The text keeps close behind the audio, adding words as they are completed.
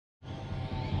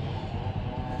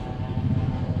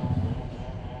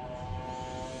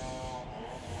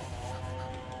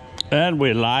And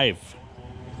we're live.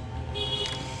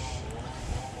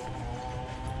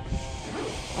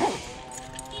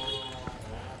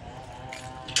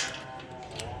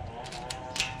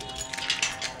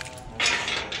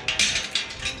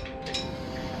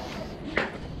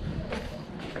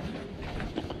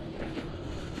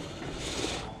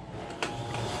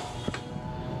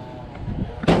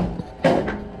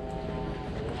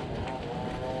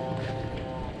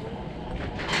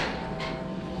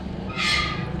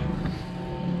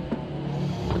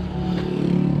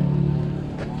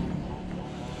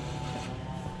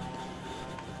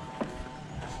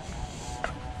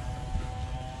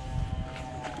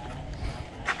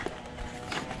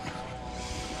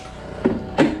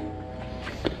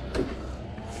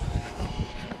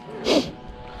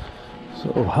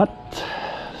 So hot,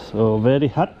 so very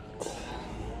hot.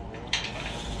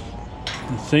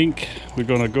 I think we're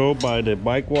gonna go by the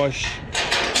bike wash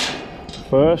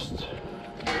first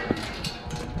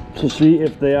to see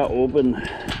if they are open.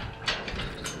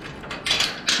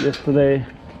 Yesterday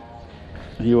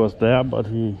he was there, but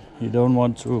he don't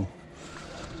want to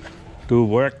do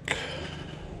work.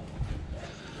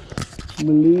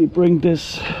 Will bring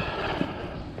this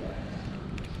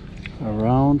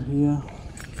around here.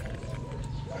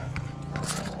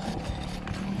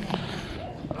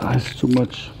 It's too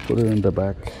much. Put it in the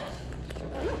back.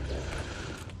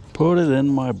 Put it in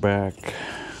my bag.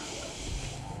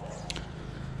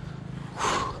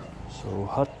 So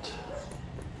hot.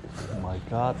 Oh my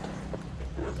god.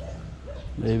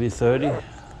 Maybe 30,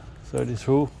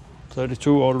 32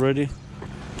 already.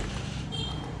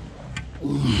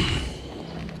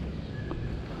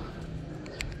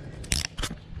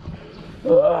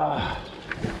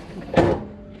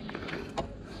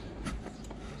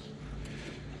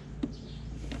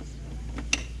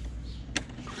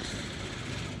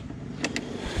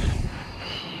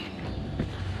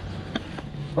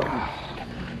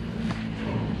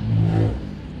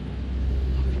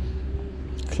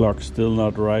 Clock still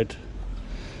not right.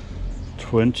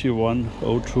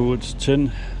 21:02. It's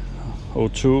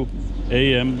 10:02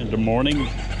 a.m. in the morning.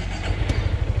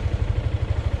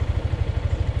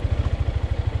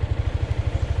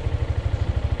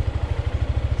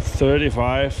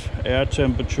 .35 air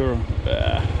temperature.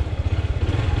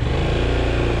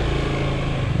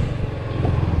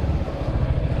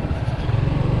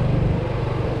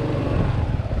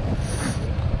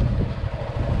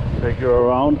 Take you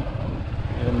around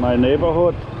in my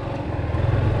neighborhood.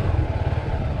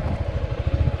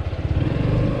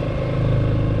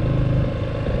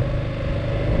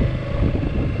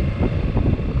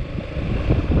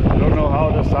 I don't know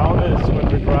how the sound is when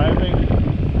we're driving.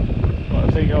 I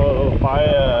think I'll buy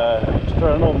an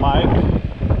external mic,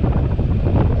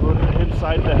 put it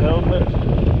inside the helmet,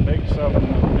 make some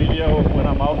video when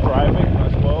I'm out driving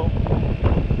as well.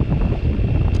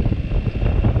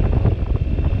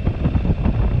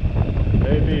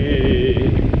 Maybe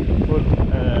put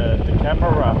the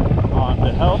camera on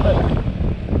the helmet,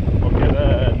 or get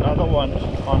another one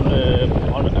on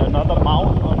another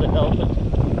mount on the helmet.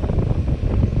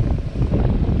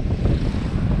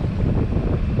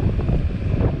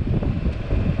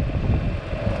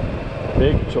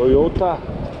 Big Toyota.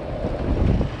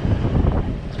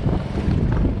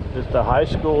 This is the high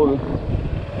school.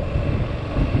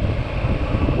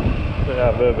 They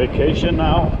have a vacation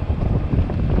now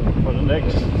for the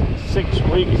next 6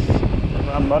 weeks, if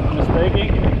I'm not mistaken.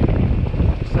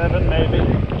 7 maybe.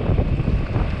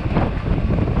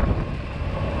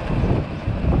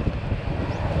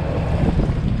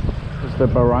 This is the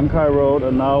Barranca Road,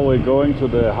 and now we're going to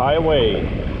the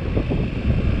highway.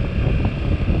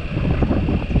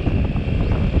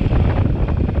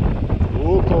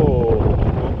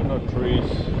 Coconut trees.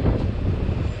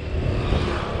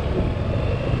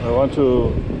 I want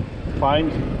to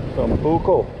find some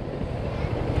buko.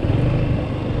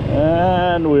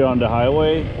 And we're on the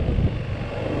highway.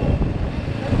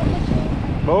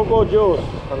 Buko juice.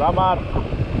 Salamat.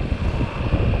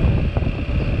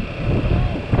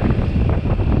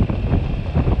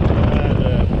 And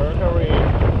a burgery.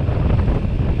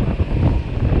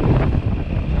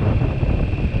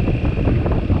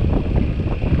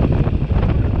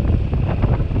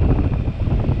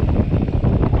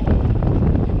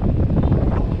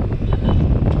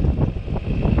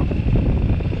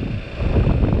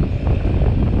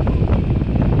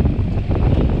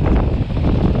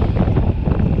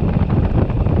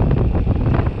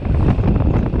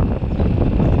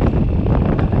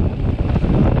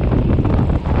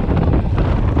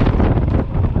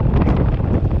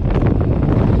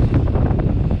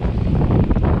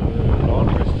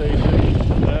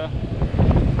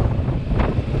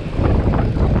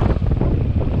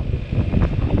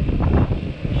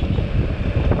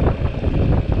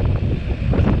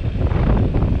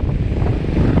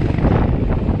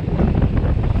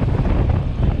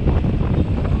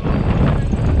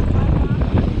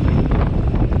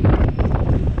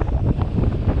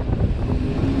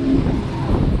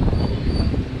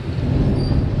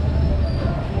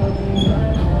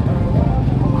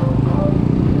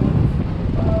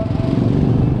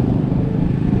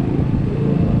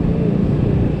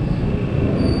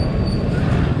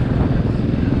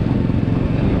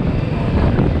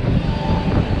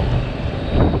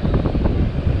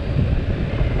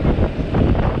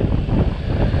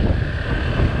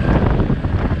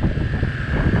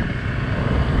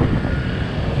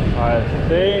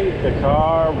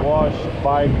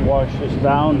 bike washes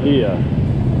down here.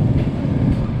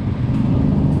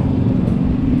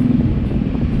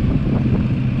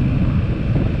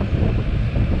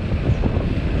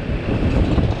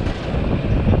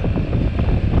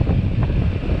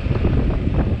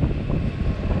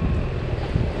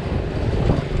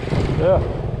 Yeah,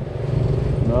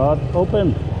 not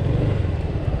open.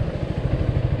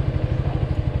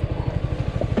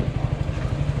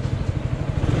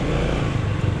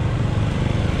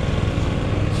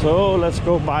 So let's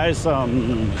go buy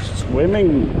some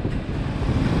swimming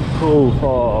pool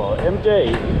for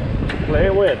MJ to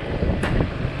play with.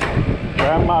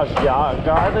 Grandma's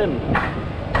garden.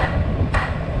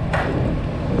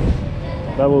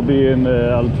 That will be in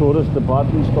Altoda's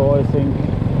department store, I think.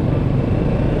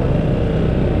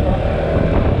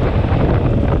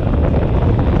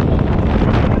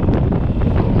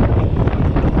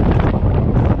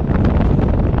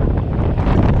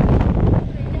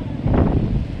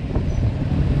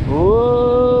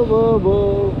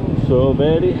 So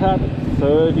very hot,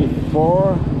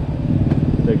 34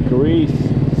 degrees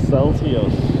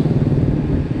Celsius,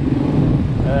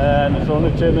 and it's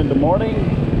only 10 in the morning.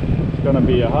 It's gonna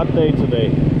be a hot day today,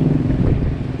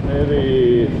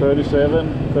 maybe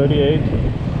 37, 38.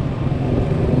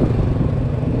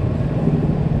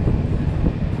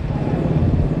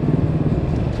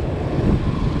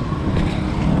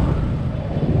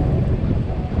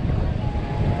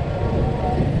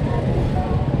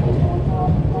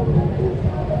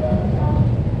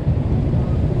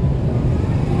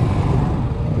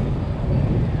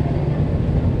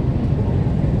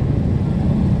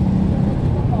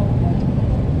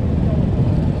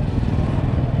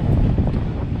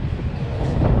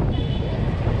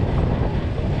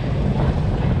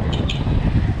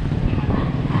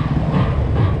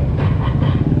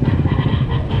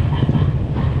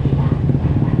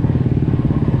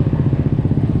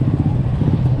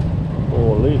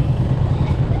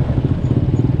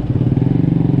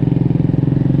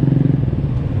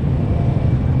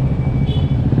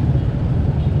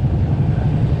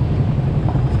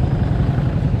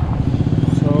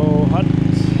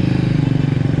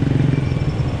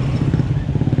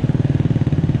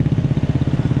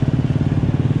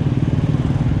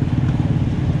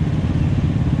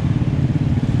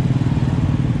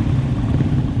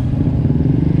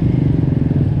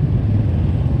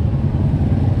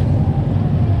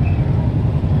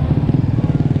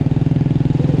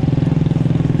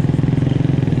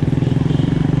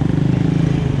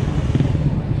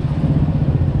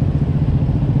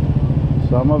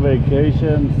 Summer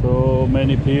vacation, so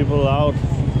many people out,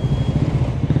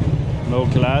 no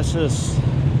classes.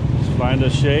 Let's find a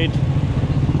shade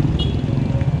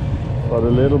for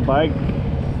the little bike.